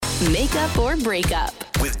Makeup or Breakup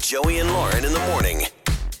with Joey and Lauren in the morning.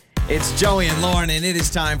 It's Joey and Lauren, and it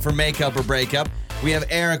is time for Makeup or Breakup. We have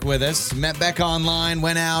Eric with us. Met Becca online,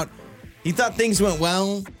 went out. He thought things went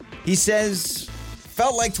well. He says,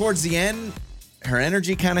 felt like towards the end, her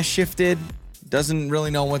energy kind of shifted. Doesn't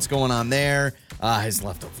really know what's going on there. Has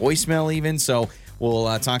left a voicemail even. So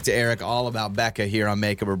we'll talk to Eric all about Becca here on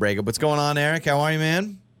Makeup or Breakup. What's going on, Eric? How are you,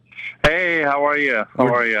 man? Hey, how are you?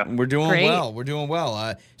 We're doing Great. well. We're doing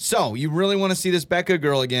well. So you really want to see this Becca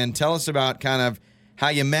girl again. Tell us about kind of how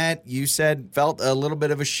you met. You said felt a little bit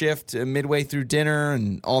of a shift midway through dinner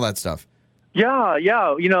and all that stuff. Yeah.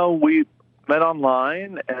 You know, we met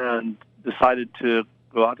online and decided to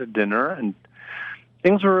go out to dinner, and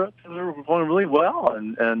things were going really well,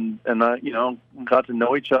 and you know, got to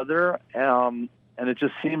know each other, and it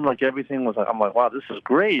just seemed like everything was like, I'm like, wow, this is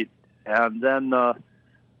great. And then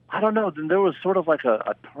I don't know. Then there was sort of like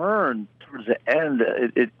a turn towards the end.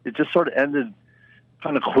 It just sort of ended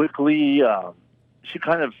kind of quickly. She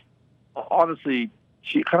kind of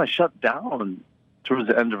shut down towards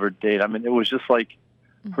the end of her date. I mean, it was just like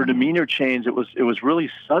her demeanor changed. It was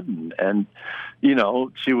really sudden, and you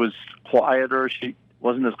know, she was quieter. She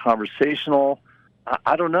wasn't as conversational.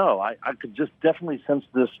 I don't know. I could just definitely sense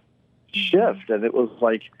this shift, and it was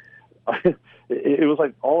like. It was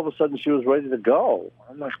like all of a sudden she was ready to go.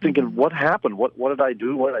 I'm like thinking, what happened? What did I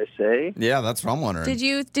do? What did I say? Yeah, that's what I'm wondering. Did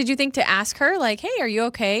you think to ask her, like, hey, are you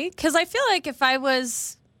okay? Because I feel like if I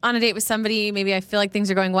was on a date with somebody, maybe I feel like things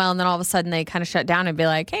are going well, and then all of a sudden they kind of shut down and be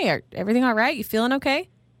like, hey, everything all right? You feeling okay?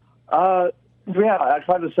 Yeah, I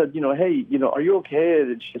kind of said, you know, hey, you know, are you okay?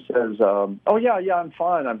 And she says, oh, yeah, I'm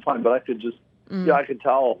fine. But I could just, yeah, I could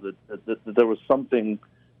tell that there was something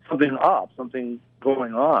up, something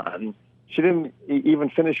going on. She didn't even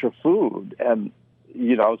finish her food, and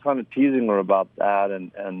you know, I was kind of teasing her about that,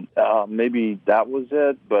 and maybe that was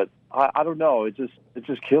it, but I don't know. It's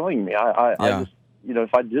just killing me. I just, you know,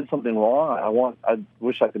 if I did something wrong, I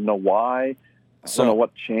wish I could know why. I don't know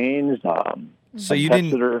what changed. So I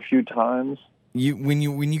texted her a few times. When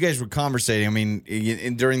you guys were conversating, I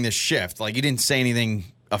mean, during this shift, like you didn't say anything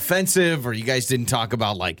offensive, or you guys didn't talk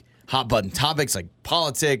about like hot button topics like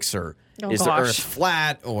politics or. Is the Earth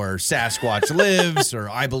flat, or Sasquatch lives, or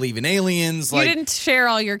I believe in aliens? You didn't share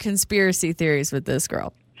all your conspiracy theories with this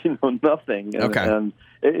girl. You know, nothing. And, okay. And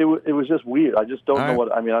it was just weird. I just don't know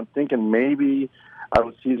what. I mean, I'm thinking maybe I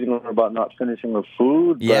was teasing her about not finishing her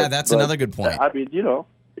food. Yeah, that's another good point. I mean, you know,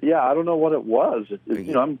 I don't know what it was. You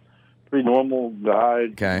know, I'm a pretty normal guy.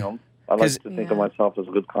 Okay. You know, I like to think of myself as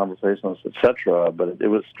a good conversationalist, etc. But it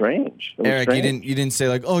was strange. Eric, you didn't say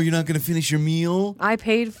like, oh, you're not going to finish your meal? I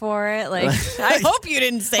paid for it. Like, I hope you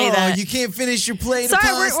didn't say that. Oh, you can't finish your plate Sorry, of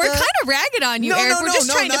pasta? we're kind of ragging on you, Eric. We're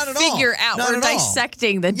just trying to figure out. We're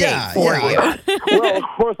dissecting the date for you. Well, of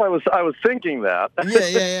course, I was thinking that.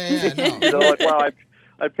 Yeah. No. You know, like, wow,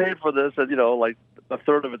 I paid for this, and you know, like a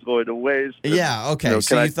third of it's going to waste. And, yeah, okay. You know,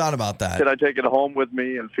 so you thought about that. Can I take it home with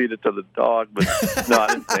me and feed it to the dog? But no, I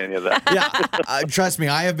didn't say any of that. Yeah, trust me,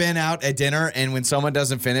 I have been out at dinner, and when someone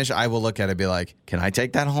doesn't finish, I will look at it and be like, can I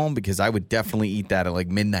take that home? Because I would definitely eat that at like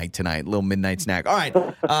midnight tonight, a little midnight snack. All right,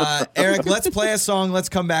 Eric, let's play a song. Let's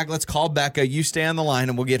come back. Let's call Becca. You stay on the line,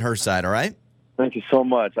 and we'll get her side, all right? Thank you so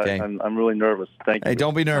much. Okay. I'm really nervous. Thank you. Hey,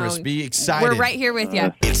 don't be nervous. Be excited. We're right here with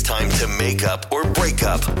you. It's time to make up or break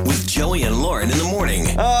up with Joey and Lauren in the morning.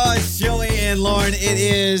 Oh, it's Joey and Lauren. It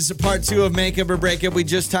is part 2 of Makeup or Breakup. We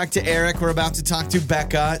just talked to Eric. We're about to talk to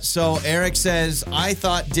Becca. So Eric says, I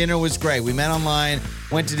thought dinner was great. We met online,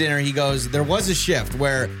 went to dinner. He goes, there was a shift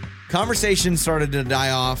where conversation started to die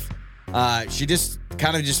off. She just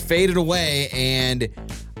kind of faded away, and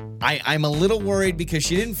I'm a little worried because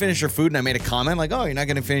she didn't finish her food, and I made a comment like, oh, you're not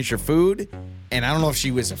going to finish your food? And I don't know if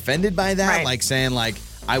she was offended by that, right. like saying like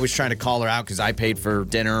I was trying to call her out because I paid for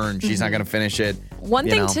dinner and she's not going to finish it. One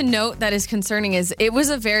thing to note that is concerning is it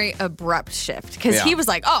was a very abrupt shift because he was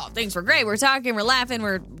like, oh, things were great. We're talking, we're laughing,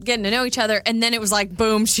 we're getting to know each other. And then it was like,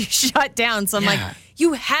 boom, she shut down. So I'm like,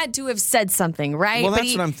 you had to have said something, right? Well,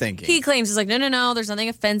 that's what I'm thinking. He claims, he's like, no, there's nothing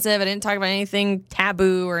offensive. I didn't talk about anything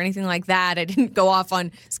taboo or anything like that. I didn't go off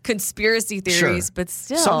on conspiracy theories, but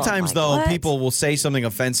still. Sometimes, like, people will say something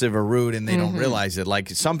offensive or rude and they don't realize it. Like,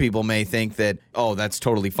 some people may think that, oh, that's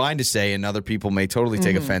totally fine to say, and other people may totally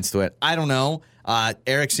take offense to it. I don't know.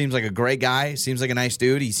 Eric seems like a great guy. Seems like a nice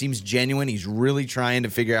dude. He seems genuine. He's really trying to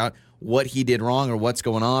figure out what he did wrong or what's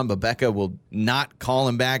going on. But Becca will not call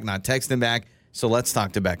him back, not text him back. So let's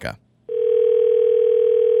talk to Becca.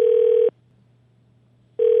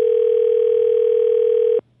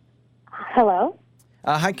 Hello?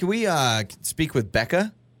 Hi, can we speak with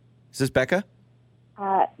Becca? Is this Becca?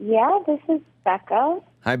 Yeah, this is Becca.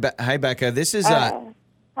 Hi, Becca. This is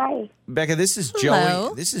Hi. Becca. This is Hello.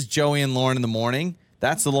 Joey. This is Joey and Lauren in the morning.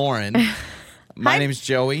 That's Lauren. My name's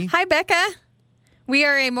Joey. Hi, Becca. We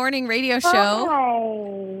are a morning radio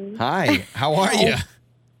show. Hi. How are you?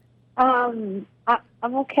 I'm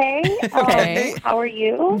okay. Okay. How are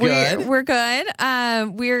you? Good. We're good.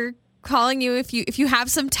 We're calling you if you have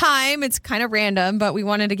some time. It's kind of random, but we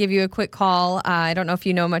wanted to give you a quick call. I don't know if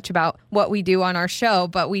you know much about what we do on our show,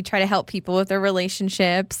 but we try to help people with their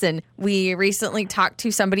relationships. And we recently talked to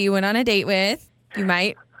somebody you went on a date with. You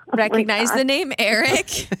might recognize the name Eric.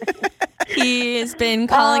 He has been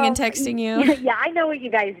calling and texting you. Yeah, I know what you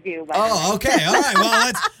guys do. Oh, okay. All right.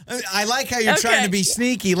 Well, I like how you're trying to be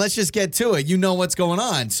sneaky. Let's just get to it. You know what's going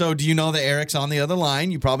on. So do you know that Eric's on the other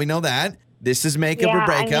line? You probably know that. This is Makeup or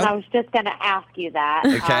Breakup. I was just going to ask you that.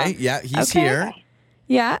 Okay. Yeah, he's here.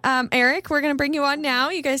 Yeah. Eric, we're going to bring you on now.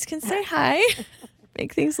 You guys can say hi.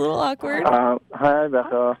 Make things a little awkward. Hi,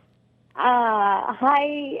 Becca.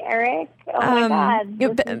 Hi, Eric. Oh, my God.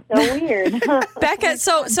 This is so weird. Becca,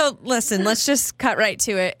 so listen, let's just cut right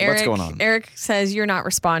to it. Eric, What's going on? Eric says you're not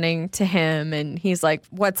responding to him, and he's like,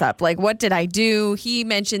 what's up? Like, what did I do? He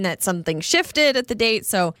mentioned that something shifted at the date,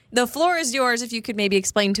 so the floor is yours if you could maybe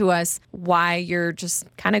explain to us why you're just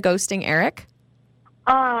kind of ghosting Eric.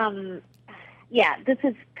 Yeah, this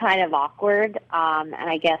is kind of awkward, and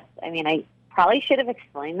I probably should have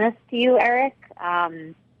explained this to you, Eric.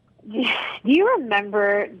 Do you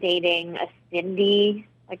remember dating a Cindy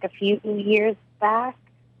like a few years back?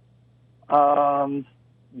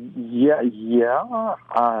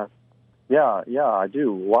 Yeah, I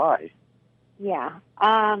do. Why? Yeah.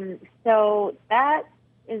 So that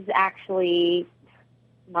is actually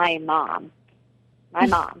my mom. My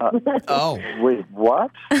mom. Oh. Wait,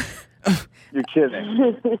 what? You're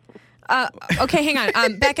kidding. Okay, hang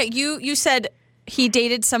on. Becca, you said he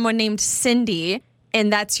dated someone named Cindy,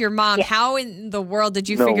 and that's your mom. Yeah. How in the world did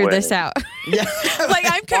you No figure way. this out? Yeah. Like,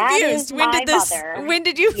 I'm confused. That is my mother. When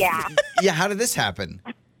did you? Yeah. Yeah, how did this happen?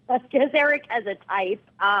 Because Eric has a type.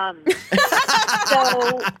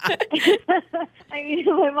 So,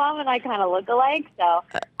 my mom and I kind of look alike. So,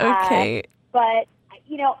 Okay. But,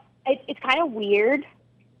 it's kind of weird.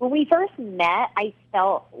 When we first met, I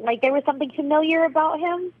felt like there was something familiar about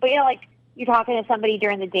him. But, you're talking to somebody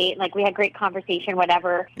during the date, and, we had great conversation,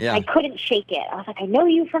 whatever. Yeah. I couldn't shake it. I was like, I know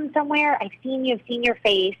you from somewhere. I've seen your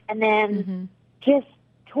face. And then just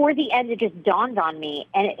toward the end, it just dawned on me,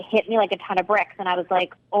 and it hit me like a ton of bricks. And I was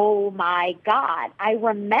like, oh, my God. I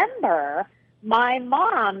remember my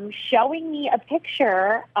mom showing me a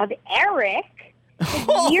picture of Eric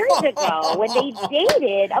years ago when they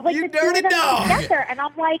dated. Of, You the two of dirty them dog. together. And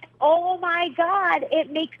I'm like, oh, my God,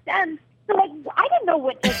 it makes sense. So, I didn't know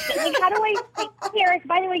what to say. How do I say, hey, Eric,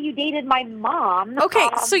 by the way, you dated my mom. Okay,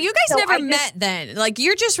 so you guys never I just- met then. Like,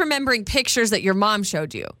 you're just remembering pictures that your mom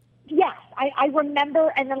showed you. Yes, I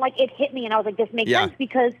remember, and then it hit me, and I was like, this makes Yeah. sense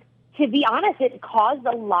because, to be honest, it caused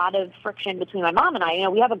a lot of friction between my mom and I.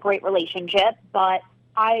 We have a great relationship, but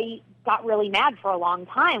I got really mad for a long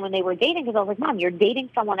time when they were dating because I was like, Mom, you're dating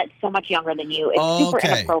someone that's so much younger than you. It's super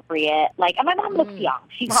inappropriate. And my mom looks young.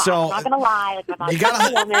 She's hot. So- I'm not going to lie. My mom's You gotta,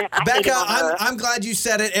 a woman. I Becca, hate on her. I'm glad you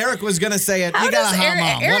said it. Eric was going to say it. How You does got to Eric,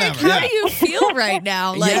 mom. Eric, Whatever. how Yeah. do you feel right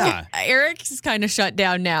now? Yeah. Eric's kind of shut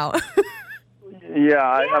down now. Yeah,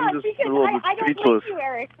 I'm just because a little bit I don't speechless. blame you,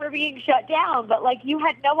 Eric, for being shut down, but you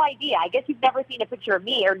had no idea. I guess you've never seen a picture of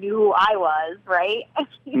me or knew who I was, right?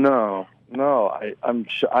 No, I'm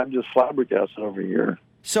just flabbergasted over here.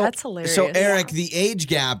 So, That's hilarious. So, Eric, the age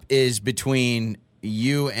gap is between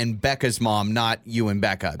you and Becca's mom, not you and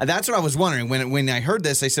Becca. That's what I was wondering. When I heard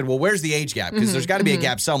this, I said, well, where's the age gap? Because there's got to be a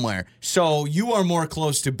gap somewhere. So you are more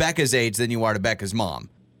close to Becca's age than you are to Becca's mom.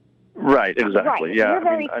 Right, exactly. Right. Yeah. We're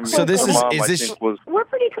very close. So this her is- mom, is I this- think, was We're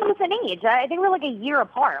pretty close in age. I think we're a year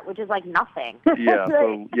apart, which is nothing. yeah.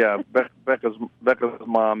 So yeah, Becca's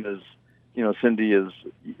mom is, Cindy is.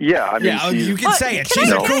 Yeah, I mean, Yeah, she's, you can say it. can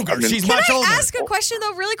She's I- a cougar. I mean- She's Can much I older. ask a question,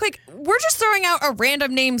 though, really quick? We're just throwing out a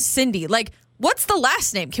random name, Cindy. What's the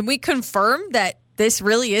last name? Can we confirm that this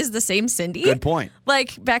really is the same Cindy? Good point.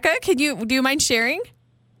 Becca, do you mind sharing?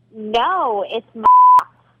 No, it's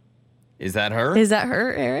Is that her? Is that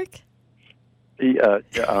her, Eric? yeah.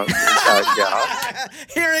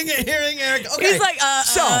 Hearing Eric. Okay. He's like,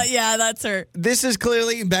 yeah, that's her. This is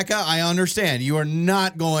clearly, Becca, I understand. You are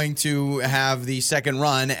not going to have the second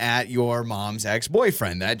run at your mom's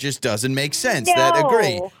ex-boyfriend. That just doesn't make sense. No. That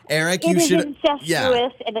agree. Eric, you It is should. incestuous Yeah.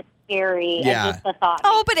 and it's scary. Yeah. And just the thought.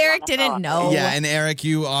 Oh, but makes me Eric wanna didn't throw up. know. Yeah, and Eric,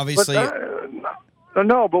 you But obviously.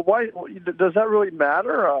 no, but why? Does that really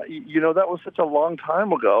matter? That was such a long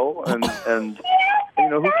time ago, and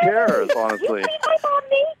who cares, honestly? You made my mom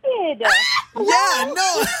naked. Yeah,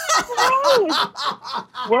 no.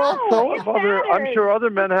 Well, I'm sure other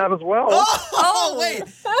men have as well. Oh, wait.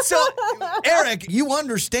 So, Eric, you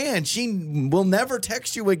understand she will never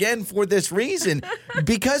text you again for this reason.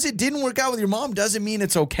 Because it didn't work out with your mom doesn't mean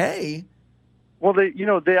it's okay. Well, they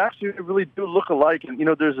actually really do look alike. And,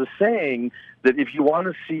 there's a saying that if you want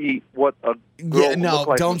to see what a girl looks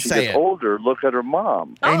like when she gets older, look at her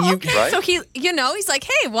mom. Oh, okay. Right? So he's like,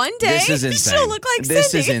 hey, one day she'll look like Cindy.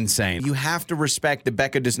 This is insane. You have to respect that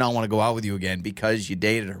Becca does not want to go out with you again because you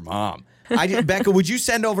dated her mom. Becca, would you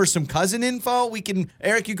send over some cousin info?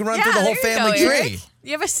 Eric, you can run through the whole family tree. Eric.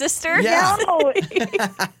 You have a sister? Yeah. No.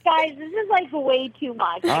 Guys, this is like way too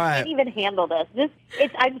much. I can't even handle this.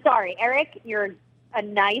 I'm sorry, Eric, you're a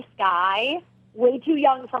nice guy, way too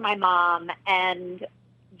young for my mom, and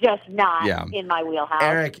just not in my wheelhouse.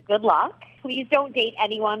 Eric. Good luck. Please don't date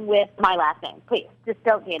anyone with my last name. Please, just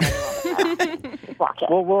don't date anyone with my last name. Just watch it.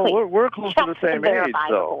 Well, we're close to the same age,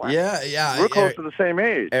 though. Yeah. We're close to the same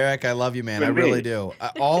age. Eric, I love you, man. I really do.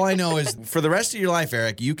 All I know is for the rest of your life,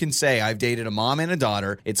 Eric, you can say, I've dated a mom and a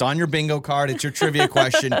daughter. It's on your bingo card. It's your trivia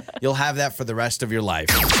question. You'll have that for the rest of your life.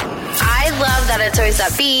 I love that it's always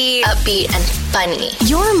upbeat and funny.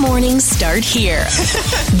 Your mornings start here.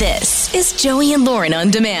 This is Joey and Lauren on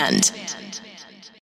Demand.